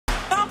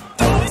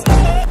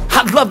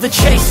love the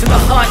chase and the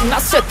hunt, and I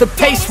set the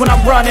pace when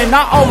I'm running.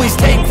 I always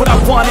take what I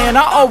want and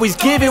I always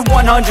give it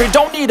 100.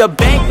 Don't need a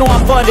bank, no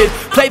I'm funded.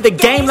 Play the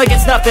game like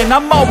it's nothing.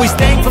 I'm always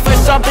thankful for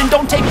something.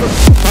 Don't take for...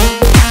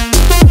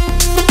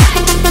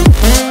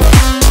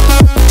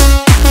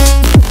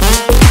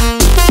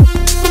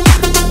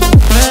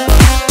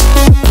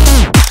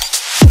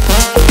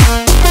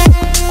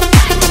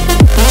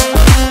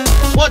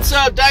 What's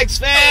up, Dyches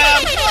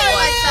fam?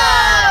 What's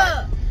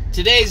up?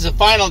 Today's the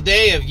final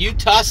day of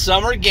Utah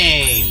Summer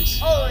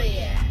Games. Oh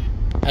yeah.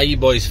 How you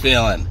boys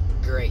feeling?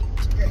 Great.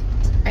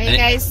 Are you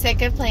guys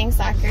sick of playing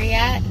soccer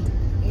yet?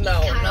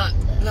 No,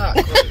 not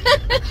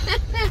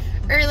quite.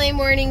 Early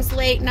mornings,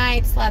 late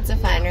nights, lots of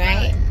fun,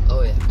 right?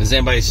 Oh yeah. Is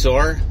anybody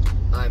sore?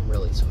 I'm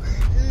really sore.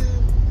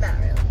 Not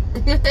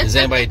really. Is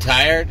anybody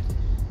tired?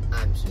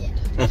 I'm sore.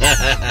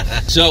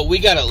 So we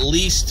got at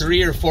least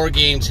 3 or 4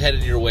 games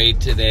headed your way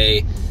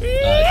today.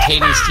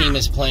 Tatum's team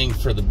is playing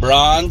for the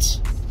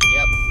bronze.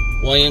 Yep.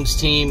 Williams'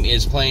 team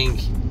is playing,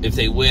 if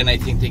they win, I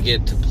think they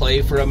get to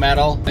play for a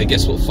medal. I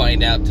guess we'll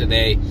find out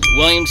today.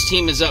 Williams'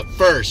 team is up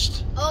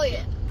first. Oh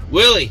yeah.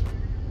 Willie,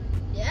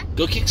 Yeah?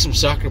 go kick some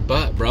soccer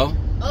butt, bro.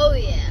 Oh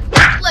yeah.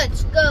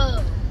 Let's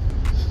go.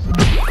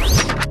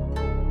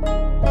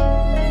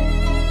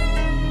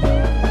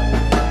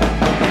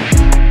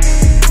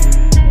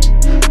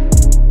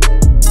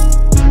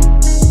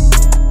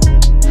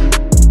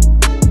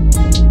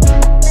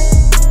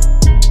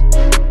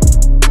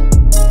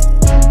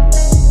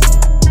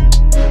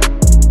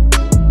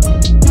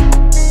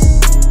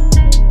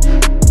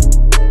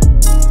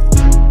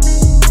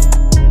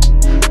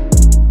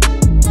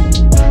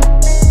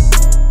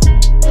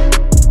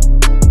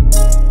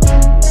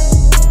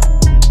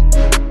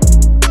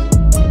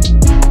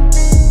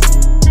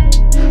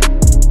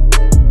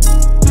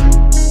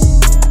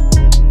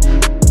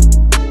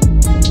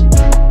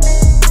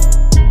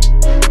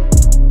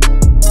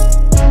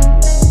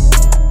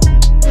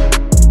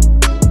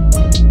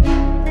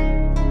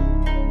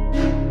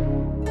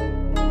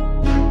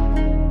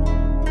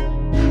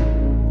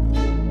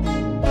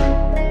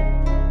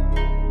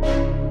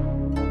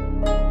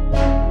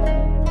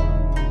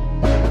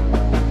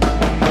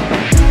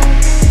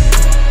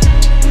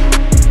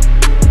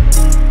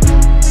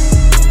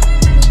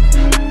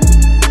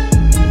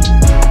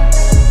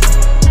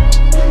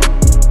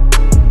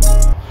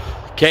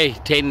 Okay,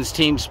 Tatum's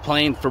team's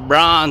playing for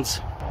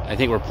bronze. I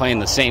think we're playing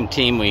the same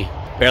team we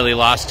barely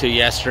lost to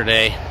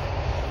yesterday.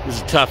 This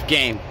is a tough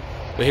game,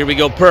 but here we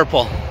go,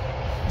 purple.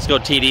 Let's go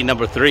TD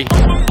number 3.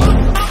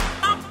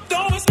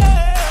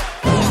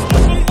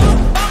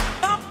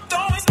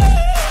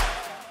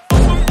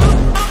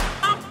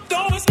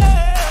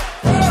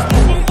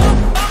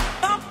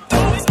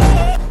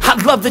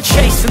 I love the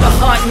chase and the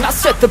hunt, and I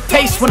set the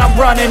pace when I'm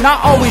running. I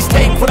always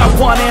take what I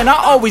want and I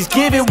always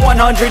give it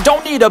 100.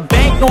 Don't need a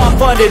bank, no I'm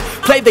funded.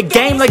 Play the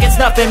game like it's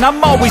nothing. I'm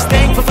always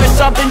thankful for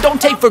something.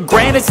 Don't take for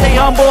granted, stay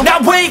humble.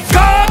 Now wake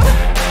up!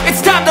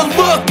 It's time to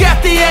look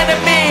at the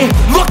enemy.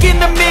 Look in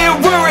the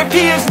mirror if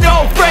he is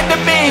no friend to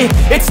me.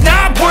 It's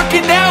not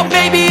working out,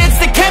 maybe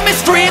it's the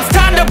chemistry. It's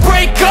time to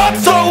break up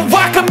so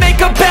I can make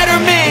a better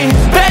me.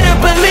 Better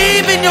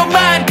believe in your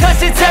mind,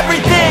 cause it's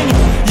everything.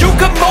 You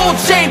can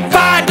mold, shape,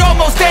 find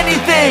almost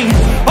anything.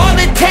 All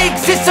it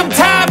takes is some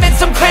time and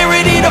some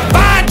clarity to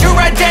find your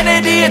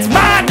identity. It's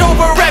mind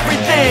over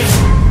everything.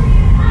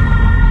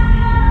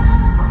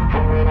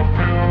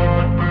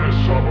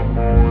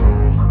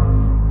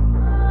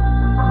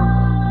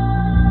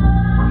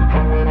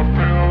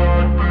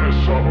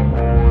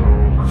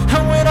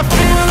 And when I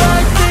feel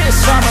like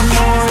this, I'm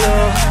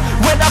immortal.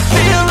 When I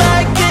feel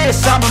like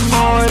this, I'm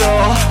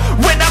immortal.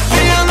 When I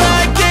feel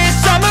like this,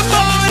 I'm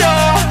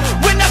immortal.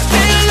 When I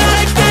feel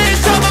like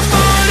this, I'm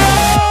immortal.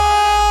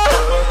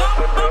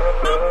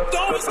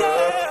 Don't be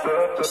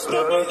scared. Just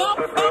look it up.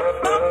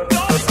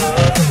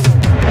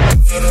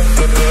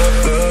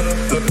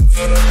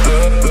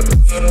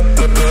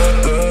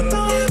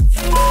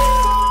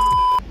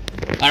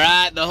 All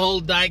right, the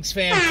whole Dyches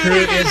fam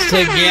crew is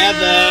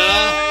together.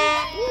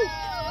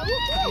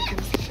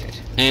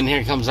 And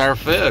here comes our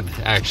food,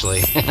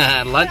 actually.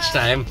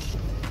 Lunchtime.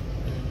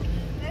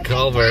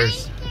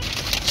 Culver's.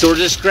 So we're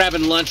just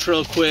grabbing lunch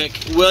real quick.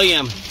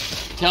 William,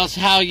 tell us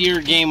how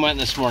your game went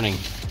this morning.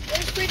 It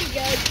was pretty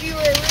good. We were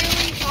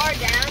really far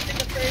down in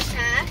the first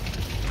half.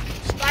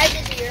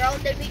 5-0,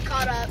 and then we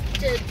caught up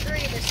to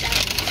 3 in the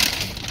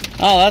second.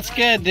 Oh, that's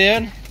good,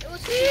 dude. It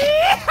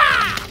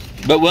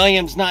was But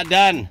William's not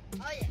done.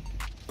 Oh yeah.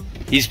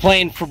 He's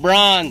playing for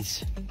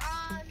bronze.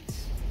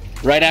 Bronze.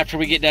 Right after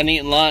we get done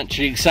eating lunch.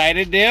 Are you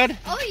excited, dude?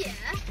 Oh yeah.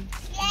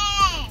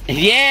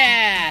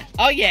 Yeah!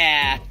 Oh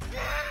yeah!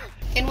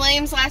 In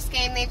Williams' last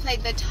game, they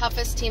played the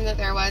toughest team that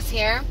there was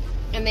here,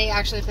 and they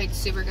actually played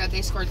super good.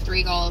 They scored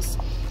 3 goals.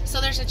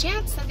 So there's a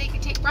chance that they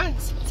could take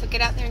bronze. So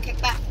get out there and kick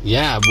that.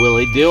 Yeah,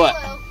 Willie, do it.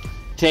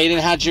 Tatum,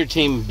 how'd your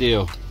team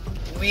do?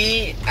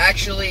 We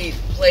actually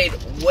played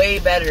way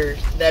better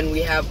than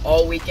we have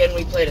all weekend.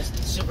 We played a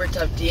super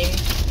tough team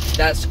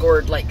that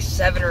scored like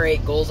 7 or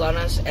 8 goals on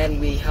us, and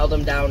we held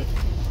them down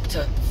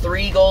to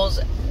 3 goals.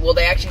 Well,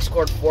 they actually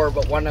scored 4,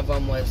 but one of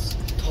them was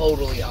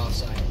totally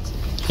offsides.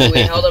 So we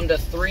held them to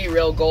 3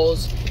 real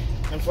goals.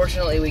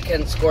 Unfortunately, we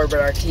couldn't score, but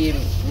our team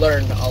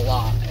learned a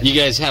lot. You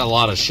guys had a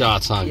lot of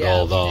shots on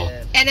goal, though.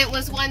 And it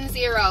was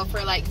 1-0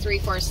 for like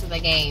 3/4 of the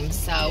game,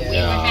 so we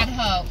had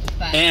hope.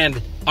 But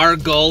and our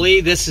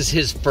goalie, this is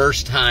his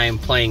first time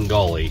playing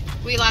goalie.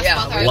 we lost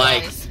both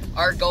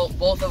our goalies.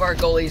 Both of our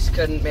goalies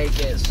couldn't make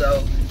it,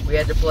 so we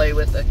had to play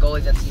with a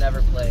goalie that's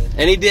never played.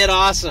 And he did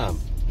awesome.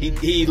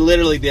 He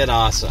literally did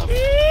awesome.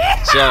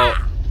 So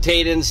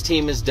Taden's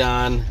team is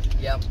done.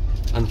 Yep.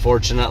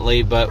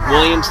 Unfortunately, but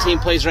Williams' team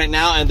plays right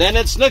now, and then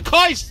it's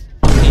Nicoy's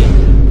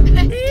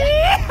team.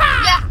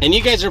 And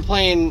you guys are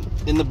playing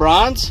in the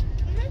bronze?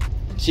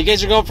 So you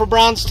guys are going for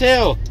bronze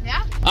too?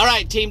 Yeah. All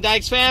right, Team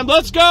Dyches fam,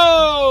 let's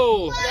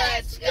go!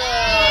 Let's go!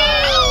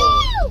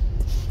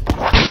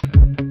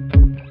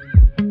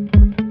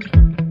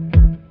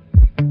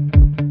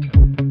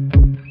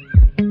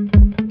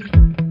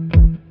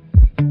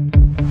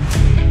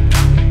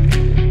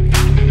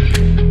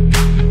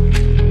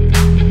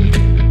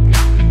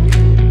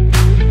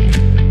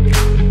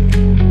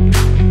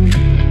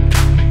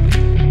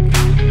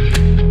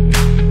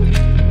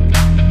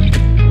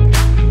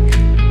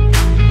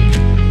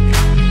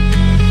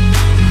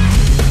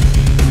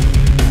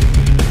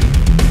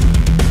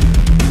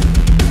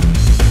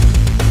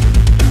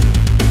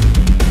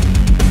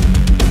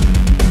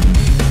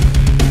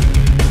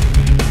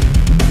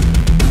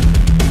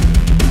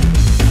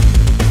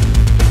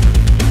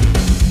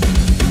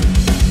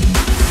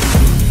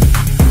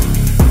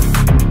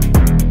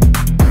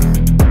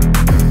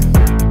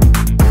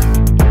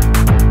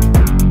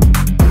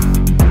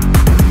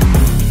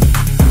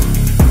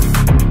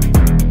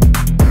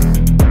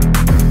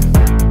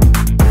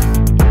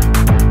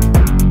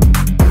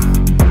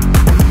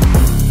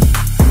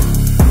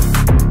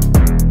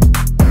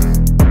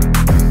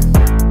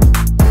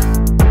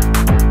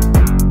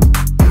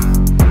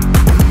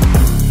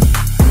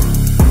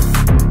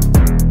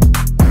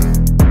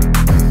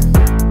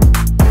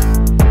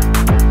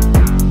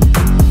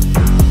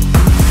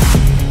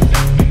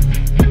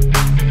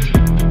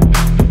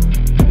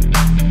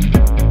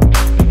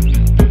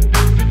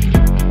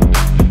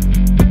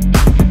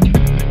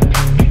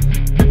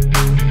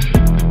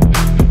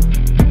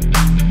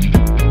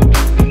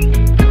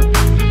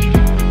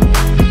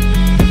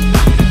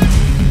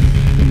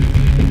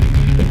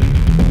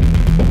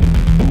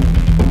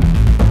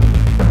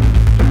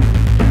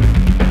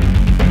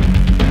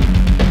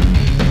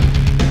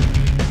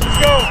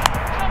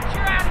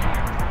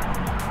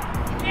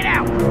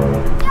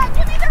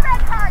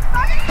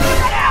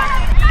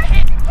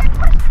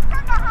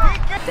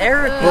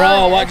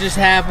 Bro, what just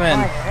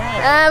happened?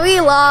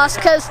 We lost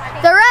because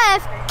the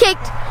ref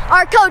kicked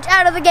our coach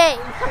out of the game.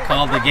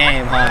 Called the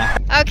game, huh?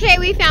 Okay,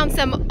 we found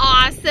some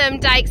awesome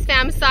Dyches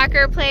fam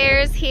soccer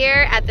players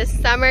here at the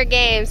summer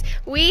games.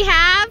 We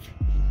have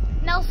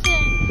Nelson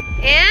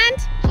and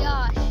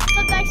Josh. What's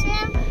up, Dyches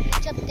fam?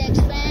 What's up,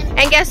 Dyches fam?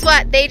 and guess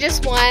what? They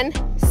just won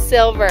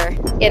silver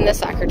in the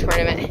soccer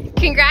tournament.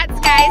 Congrats,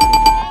 guys.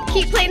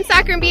 Keep playing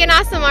soccer and being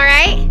awesome, all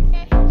right?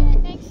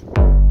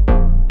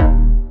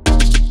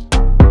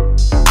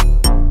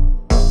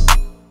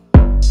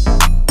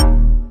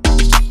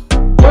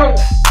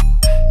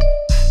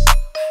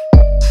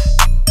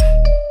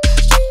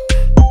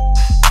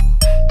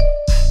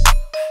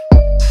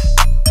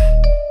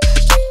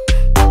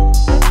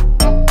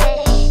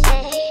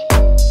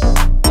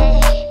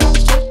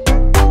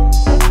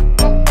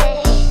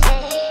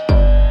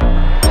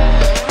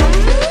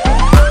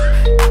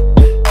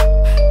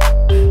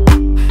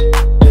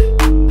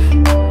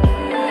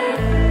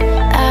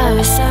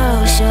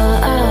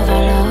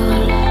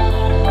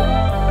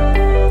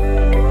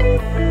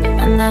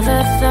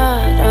 Never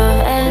thought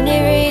of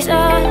any reason,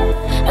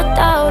 a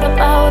doubt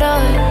about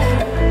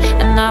us,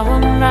 and now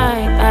I'm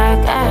right back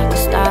at the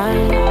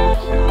start.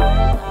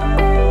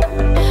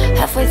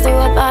 Halfway through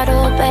a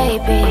bottle,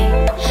 baby,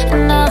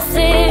 and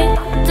nothing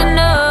to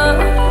know.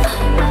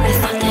 I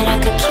thought that I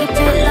could keep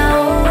it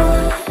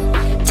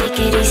low, take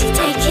it easy,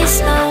 take it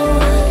slow.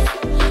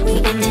 We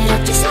ended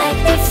up just like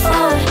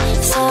before,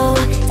 so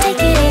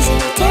take it easy,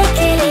 take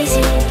it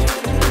easy.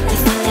 I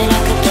thought that I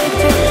could keep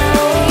it low.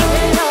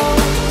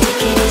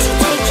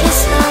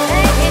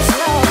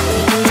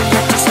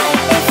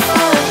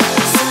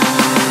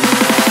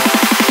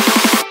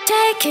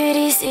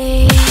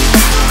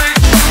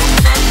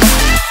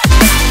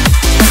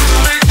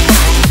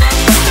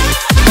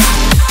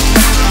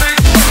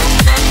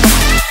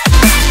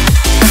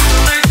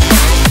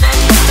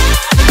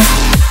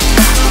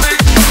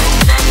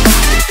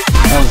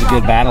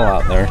 Good battle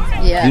out there.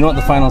 Yeah. You know what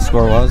the final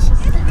score was?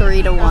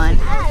 3-1.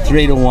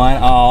 3-1.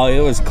 Oh,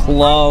 it was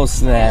close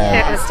then.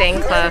 It was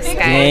staying close, guys.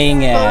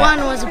 Dang it. But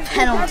one was a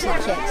penalty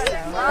kick.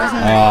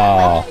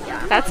 Oh.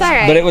 That's all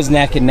right. But it was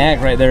neck and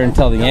neck right there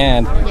until the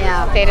end.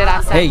 Yeah. They did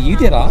awesome. Hey, you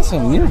did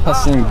awesome. You're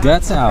hustling your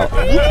guts out.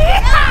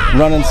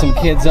 running some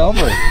kids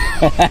over.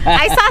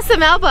 I saw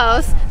some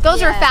elbows.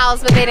 Those are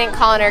fouls, but they didn't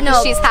call on her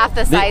because she's half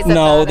the size of the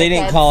No, other they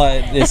didn't kids. call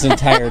it this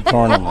entire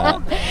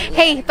tournament.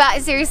 Hey,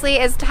 but seriously,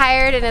 as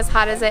tired and as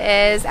hot as it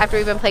is, after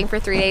we've been playing for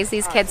 3 days,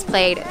 these kids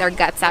played their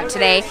guts out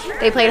today.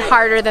 They played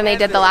harder than they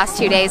did the last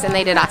 2 days, and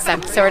they did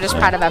awesome. So we're just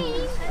proud of them.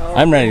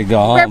 I'm ready to go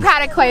home. We're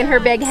proud of Koi and her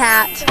big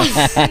hat.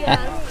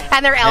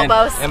 And their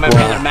elbows. And my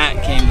brother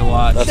Matt came to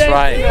watch. That's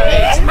right.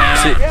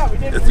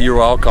 You're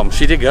welcome.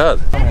 She did good.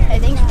 Hey,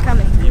 thanks for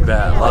coming. You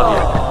bet. Love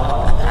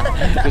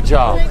you. Good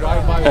job.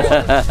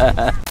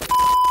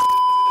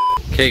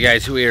 Okay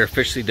guys, we are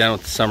officially done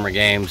with the summer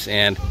games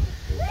and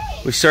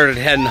we started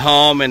heading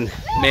home and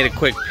made a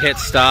quick pit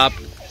stop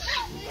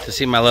to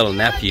see my little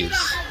nephews.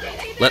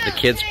 Let the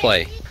kids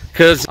play.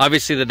 Because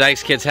obviously the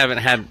Dyches kids haven't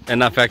had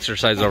enough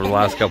exercise over the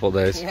last couple of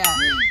days.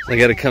 They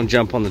gotta come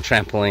jump on the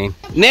trampoline.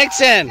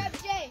 Nixon!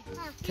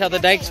 Tell the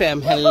Dyches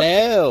fam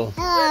hello.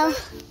 Hello.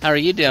 How are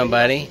you doing,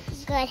 buddy?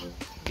 Good.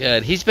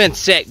 Good. He's been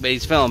sick, but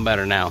he's feeling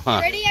better now, huh?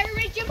 Ready?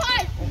 Everybody jump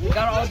on. We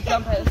gotta all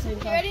jump at the same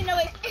time. Ready? No,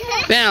 wait.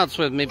 Bounce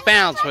with me,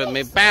 bounce with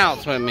me,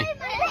 bounce with me.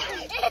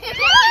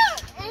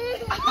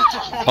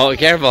 Oh,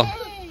 careful.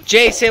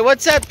 Jay, say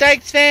what's up,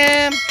 Dyches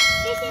fam?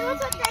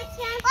 What's up, Dyches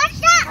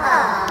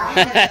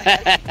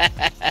fam?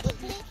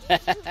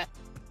 What's up?